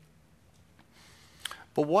reconciliation.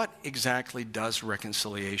 But what exactly does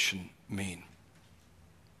reconciliation mean?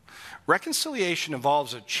 Reconciliation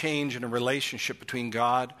involves a change in a relationship between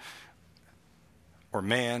God or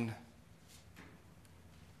man.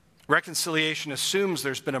 Reconciliation assumes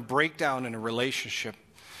there's been a breakdown in a relationship,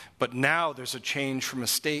 but now there's a change from a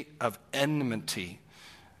state of enmity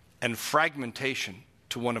and fragmentation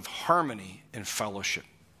to one of harmony and fellowship.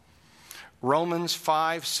 Romans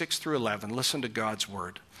 5:6-11, listen to God's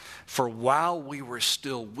word. For while we were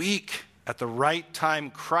still weak, at the right time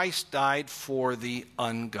Christ died for the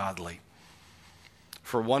ungodly.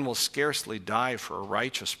 For one will scarcely die for a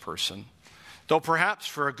righteous person, though perhaps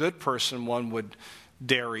for a good person one would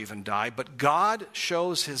dare even die. But God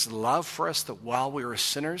shows his love for us that while we were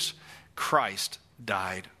sinners, Christ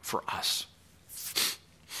died for us.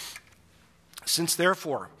 Since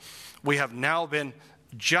therefore we have now been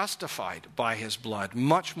justified by his blood,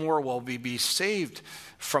 much more will we be saved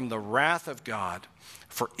from the wrath of God.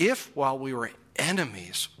 For if while we were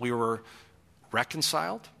enemies we were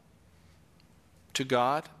reconciled to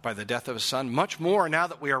God by the death of his Son, much more now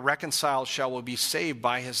that we are reconciled shall we be saved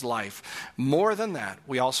by his life. More than that,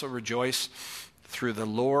 we also rejoice through the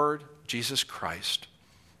Lord Jesus Christ,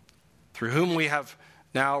 through whom we have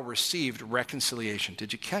now received reconciliation.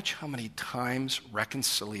 Did you catch how many times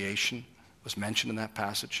reconciliation was mentioned in that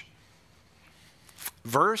passage?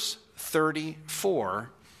 Verse 34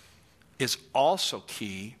 is also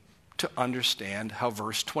key to understand how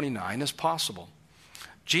verse 29 is possible.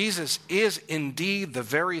 Jesus is indeed the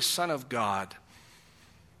very Son of God.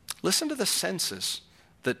 Listen to the senses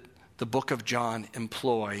that the book of John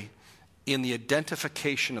employ in the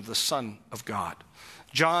identification of the Son of God.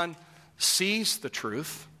 John sees the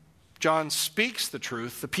truth. John speaks the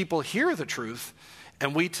truth. The people hear the truth.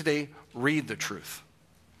 And we today read the truth.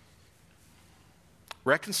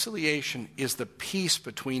 Reconciliation is the peace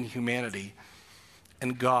between humanity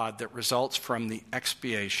and God that results from the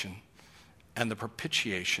expiation and the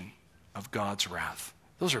propitiation of God's wrath.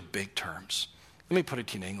 Those are big terms. Let me put it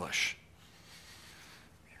to you in English.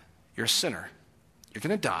 You're a sinner. You're going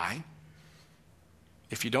to die.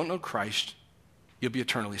 If you don't know Christ, you'll be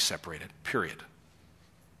eternally separated, period.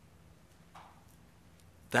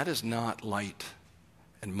 That is not light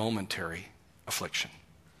and momentary affliction.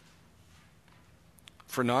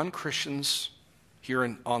 For non-Christians here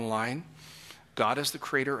and online, God is the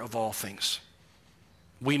creator of all things.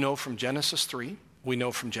 We know from Genesis 3, we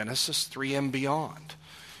know from Genesis 3 and beyond,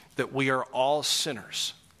 that we are all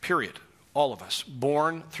sinners, period. All of us,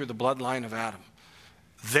 born through the bloodline of Adam.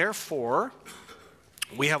 Therefore,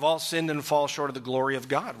 we have all sinned and fall short of the glory of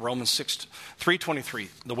God. Romans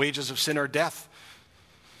 3:23, the wages of sin are death.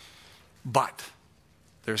 But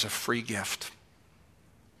there's a free gift.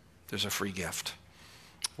 There's a free gift.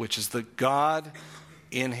 which is the God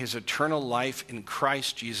in his eternal life in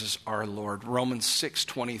Christ Jesus our Lord. Romans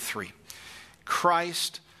 6:23.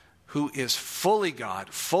 Christ, who is fully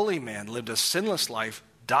God, fully man, lived a sinless life,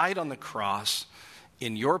 died on the cross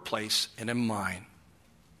in your place and in mine.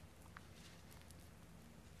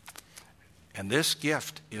 And this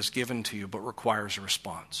gift is given to you, but requires a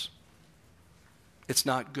response. It's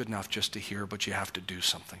not good enough just to hear, but you have to do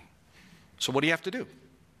something. So what do you have to do?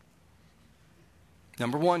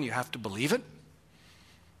 Number one, you have to believe it.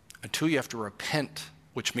 And two, you have to repent,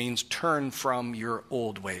 which means turn from your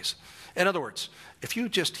old ways. In other words, if you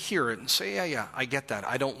just hear it and say, yeah, I get that.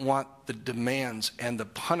 I don't want the demands and the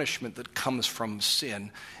punishment that comes from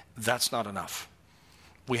sin, that's not enough.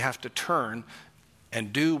 We have to turn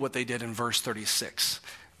and do what they did in verse 36.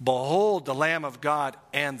 Behold the Lamb of God,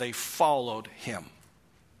 and they followed him.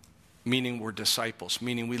 Meaning we're disciples,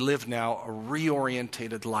 meaning we live now a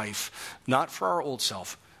reorientated life, not for our old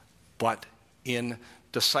self, but in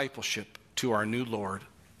discipleship to our new Lord,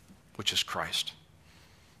 which is Christ.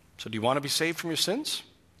 So do you want to be saved from your sins?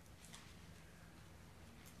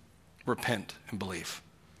 Repent and believe.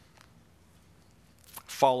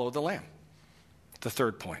 Follow the Lamb. The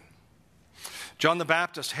third point. John the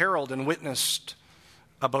Baptist heralded and witnessed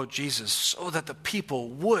about Jesus so that the people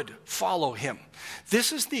would follow him.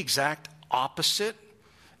 This is the exact opposite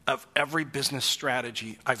of every business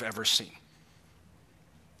strategy I've ever seen.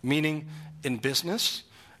 Meaning, in business,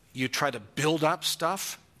 you try to build up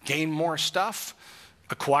stuff, gain more stuff,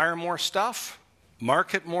 acquire more stuff,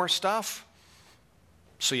 market more stuff,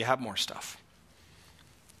 so you have more stuff.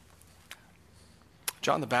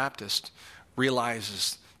 John the Baptist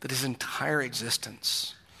realizes that his entire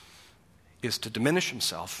existence is to diminish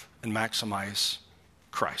himself and maximize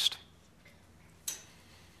Christ.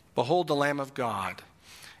 Behold the Lamb of God.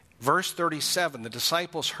 Verse 37, the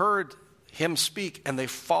disciples heard him speak and they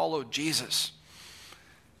followed Jesus.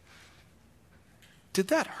 Did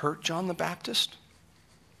that hurt John the Baptist?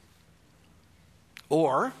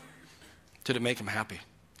 Or did it make him happy?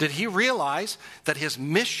 Did he realize that his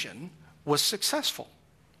mission was successful?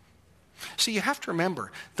 See, you have to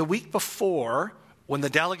remember, the week before, when the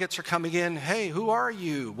delegates are coming in, hey, who are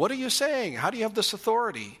you? What are you saying? How do you have this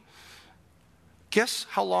authority? Guess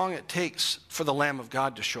how long it takes for the Lamb of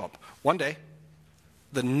God to show up? One day.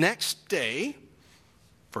 The next day,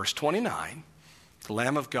 verse 29, the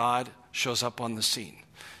Lamb of God shows up on the scene.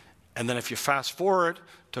 And then if you fast forward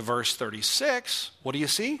to verse 36, what do you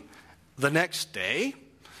see? The next day.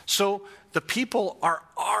 So the people are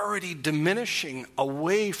already diminishing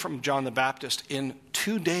away from John the Baptist in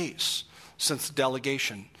 2 days since the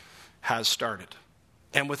delegation has started.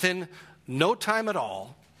 And within no time at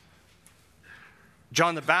all,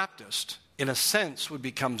 John the Baptist, in a sense, would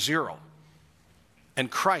become zero. And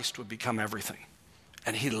Christ would become everything.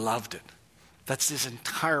 And he loved it. That's his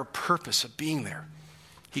entire purpose of being there.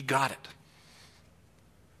 He got it.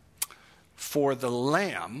 For the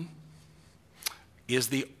Lamb is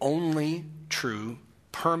the only true,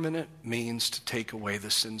 permanent means to take away the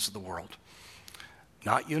sins of the world.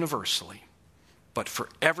 Not universally, but for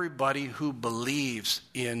everybody who believes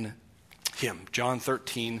in him. John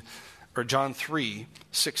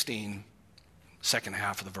 3:16, second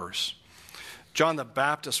half of the verse. John the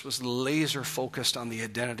Baptist was laser focused on the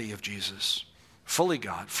identity of Jesus. Fully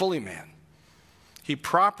God, fully man. He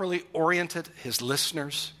properly oriented his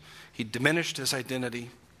listeners. He diminished his identity.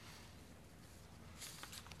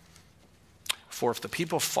 For if the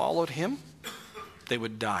people followed him, they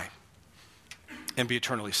would die and be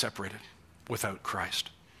eternally separated without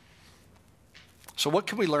Christ. So what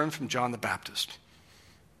can we learn from John the Baptist?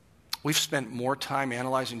 We've spent more time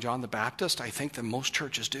analyzing John the Baptist, I think, than most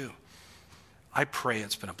churches do. I pray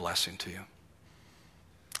it's been a blessing to you.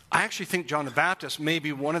 I actually think John the Baptist may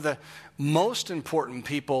be one of the most important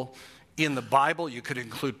people in the Bible. You could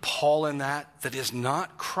include Paul in that is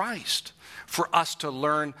not Christ, for us to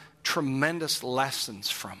learn tremendous lessons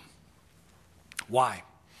from. Why?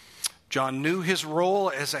 John knew his role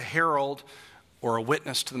as a herald or a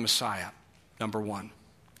witness to the Messiah, number one.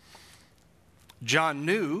 John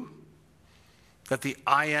knew that the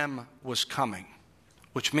I am was coming,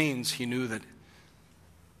 which means he knew that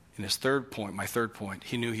in his third point, my third point,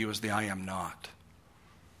 he knew he was the I am not.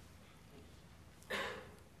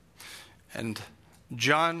 And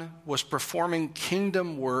John was performing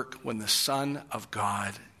kingdom work when the Son of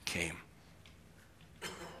God came.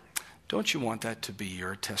 Don't you want that to be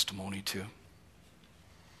your testimony too?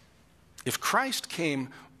 If Christ came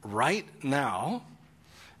right now,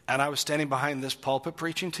 and I was standing behind this pulpit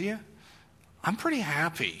preaching to you, I'm pretty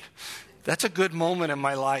happy. That's a good moment in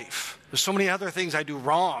my life. There's so many other things I do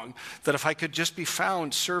wrong that if I could just be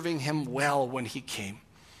found serving him well when he came,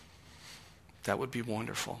 that would be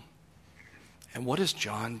wonderful. And what is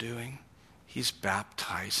John doing? He's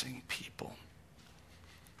baptizing people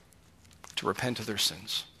to repent of their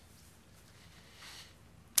sins.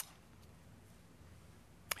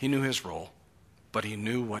 He knew his role, but he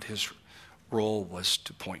knew what his role was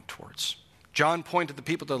to point towards. John pointed the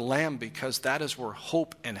people to the Lamb because that is where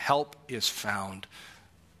hope and help is found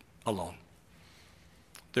alone.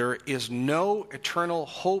 There is no eternal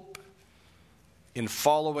hope in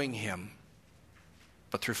following him,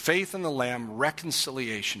 but through faith in the Lamb,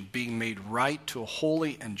 reconciliation, being made right to a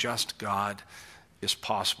holy and just God, is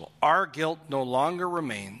possible. Our guilt no longer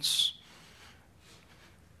remains.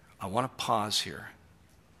 I want to pause here.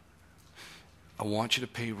 I want you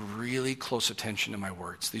to pay really close attention to my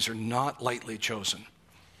words. These are not lightly chosen.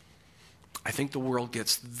 I think the world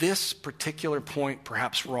gets this particular point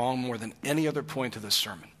perhaps wrong more than any other point of this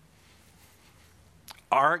sermon.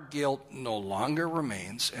 Our guilt no longer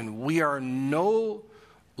remains, and we are no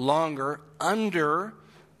longer under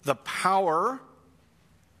the power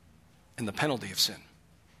and the penalty of sin,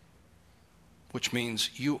 which means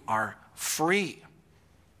you are free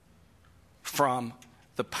from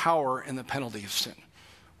the power and the penalty of sin,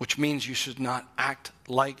 which means you should not act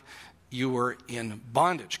like you were in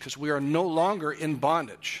bondage, because we are no longer in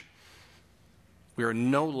bondage. We are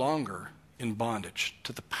no longer in bondage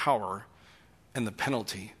to the power and the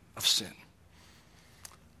penalty of sin.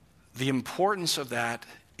 The importance of that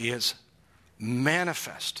is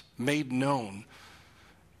manifest, made known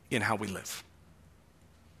in how we live.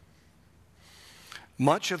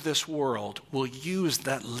 Much of this world will use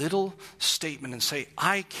that little statement and say,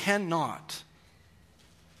 I cannot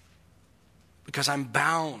because I'm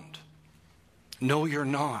bound. No, you're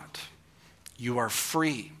not. You are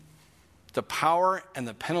free. The power and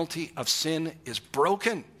the penalty of sin is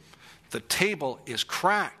broken. The table is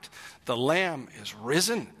cracked. The Lamb is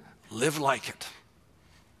risen. Live like it.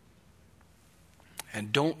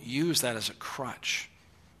 And don't use that as a crutch,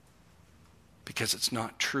 because it's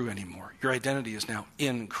not true anymore. Your identity is now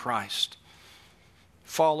in Christ.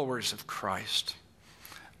 Followers of Christ.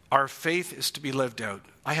 Our faith is to be lived out.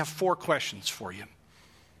 I have 4 questions for you.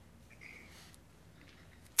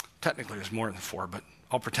 Technically, there's more than 4, but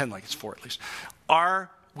I'll pretend like it's 4 at least.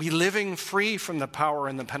 Are we living free from the power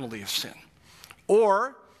and the penalty of sin?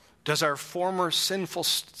 Or does our former sinful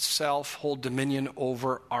self hold dominion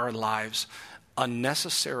over our lives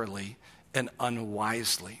unnecessarily and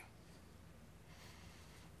unwisely?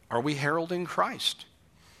 Are we heralding Christ?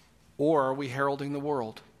 Or are we heralding the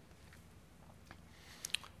world?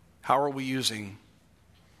 How are we using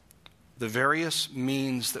the various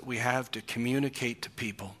means that we have to communicate to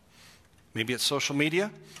people? Maybe it's social media.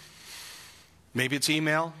 Maybe it's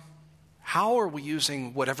email. How are we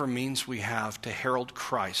using whatever means we have to herald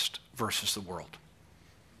Christ versus the world?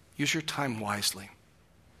 Use your time wisely.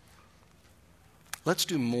 Let's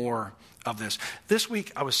do more of this. This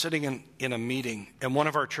week I was sitting in a meeting, and one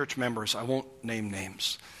of our church members, I won't name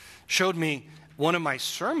names, showed me one of my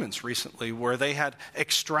sermons recently where they had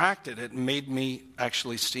extracted it and made me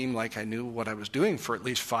actually seem like I knew what I was doing for at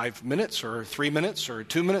least 5 minutes or 3 minutes or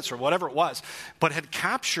 2 minutes or whatever it was, but had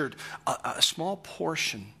captured a small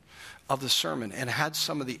portion of the sermon and had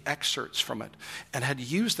some of the excerpts from it and had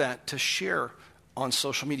used that to share on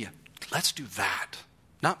social media. Let's do that.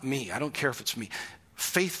 Not me. I don't care if it's me.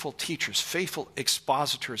 Faithful teachers, faithful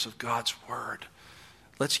expositors of God's word.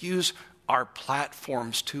 Let's use our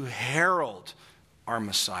platforms to herald our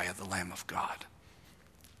Messiah, the Lamb of God.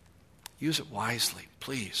 Use it wisely,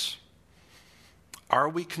 please. Are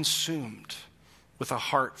we consumed with a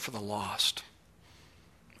heart for the lost?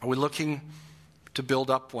 Are we looking to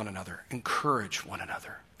build up one another, encourage one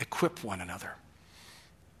another, equip one another?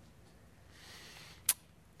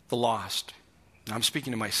 The lost. Now, I'm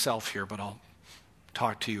speaking to myself here, but I'll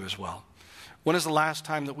talk to you as well. When is the last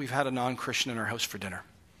time that we've had a non-Christian in our house for dinner?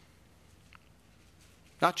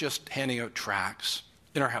 Not just handing out tracts,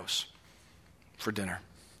 in our house for dinner.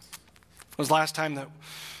 When was the last time that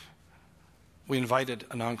we invited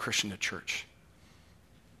a non-Christian to church?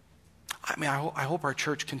 I mean, I hope our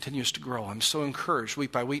church continues to grow. I'm so encouraged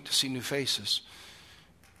week by week to see new faces.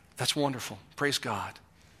 That's wonderful. Praise God.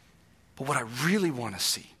 But what I really want to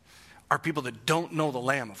see are people that don't know the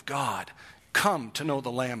Lamb of God come to know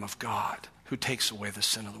the Lamb of God who takes away the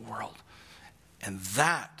sin of the world. And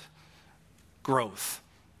that growth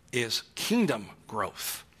is kingdom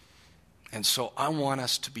growth. And so I want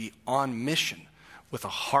us to be on mission with a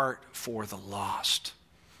heart for the lost,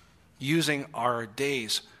 using our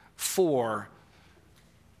days for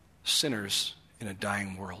sinners in a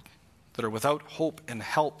dying world. that are without hope and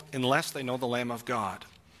help unless they know the Lamb of God.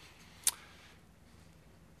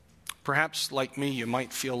 Perhaps, like me, you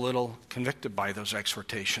might feel a little convicted by those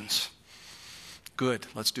exhortations. Good,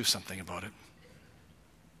 let's do something about it.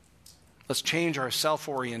 Let's change our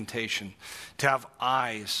self-orientation to have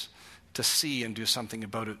eyes to see and do something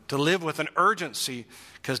about it, to live with an urgency,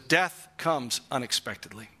 because death comes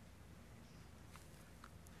unexpectedly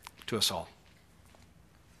to us all.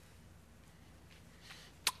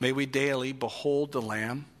 May we daily behold the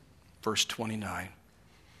Lamb, verse 29.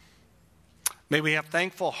 May we have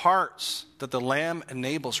thankful hearts that the Lamb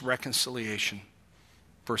enables reconciliation,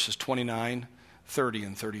 verses 29, 30,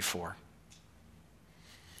 and 34.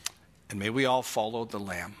 And may we all follow the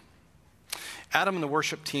Lamb. Adam and the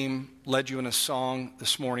worship team led you in a song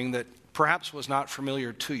this morning that perhaps was not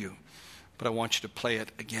familiar to you, but I want you to play it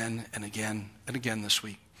again and again and again this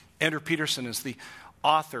week. Andrew Peterson is the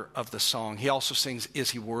author of the song. He also sings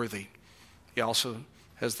Is He Worthy? He also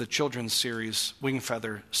has the children's series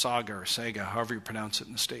Wingfeather Saga or Saga, however you pronounce it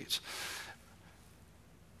in the States.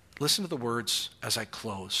 Listen to the words as I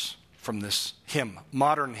close from this hymn,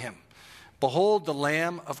 modern hymn. Behold the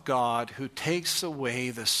Lamb of God who takes away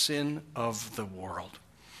the sin of the world.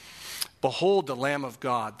 Behold the Lamb of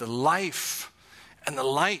God, the life and the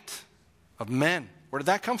light of men. Where did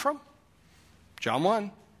that come from? John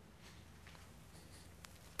 1.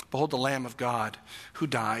 Behold the Lamb of God who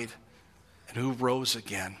died and who rose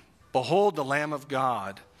again. Behold the Lamb of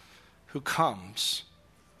God who comes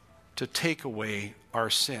to take away our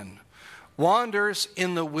sin. Wanders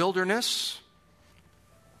in the wilderness.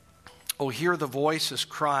 Oh, hear the voices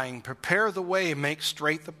crying, prepare the way, make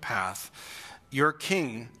straight the path. Your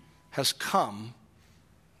King has come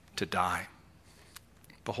to die.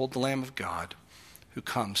 Behold the Lamb of God who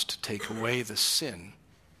comes to take away the sin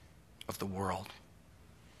of the world.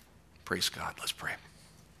 Praise God. Let's pray.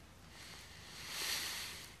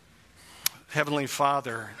 Heavenly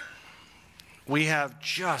Father, we have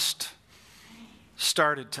just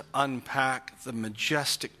started to unpack the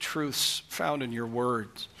majestic truths found in your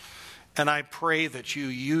words. And I pray that you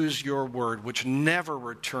use your word, which never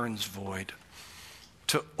returns void,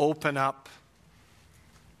 to open up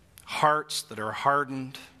hearts that are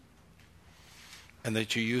hardened, and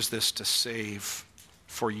that you use this to save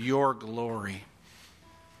for your glory.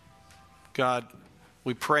 God,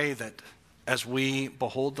 we pray that as we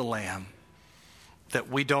behold the Lamb, that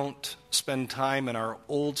we don't spend time in our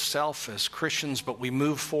old self as Christians, but we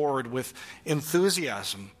move forward with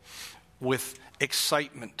enthusiasm, with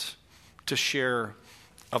excitement, to share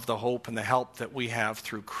of the hope and the help that we have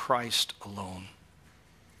through Christ alone.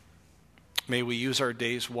 May we use our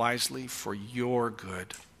days wisely for your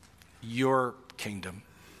good, your kingdom,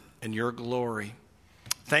 and your glory.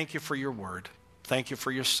 Thank you for your word. Thank you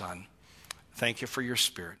for your Son. Thank you for your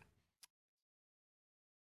Spirit.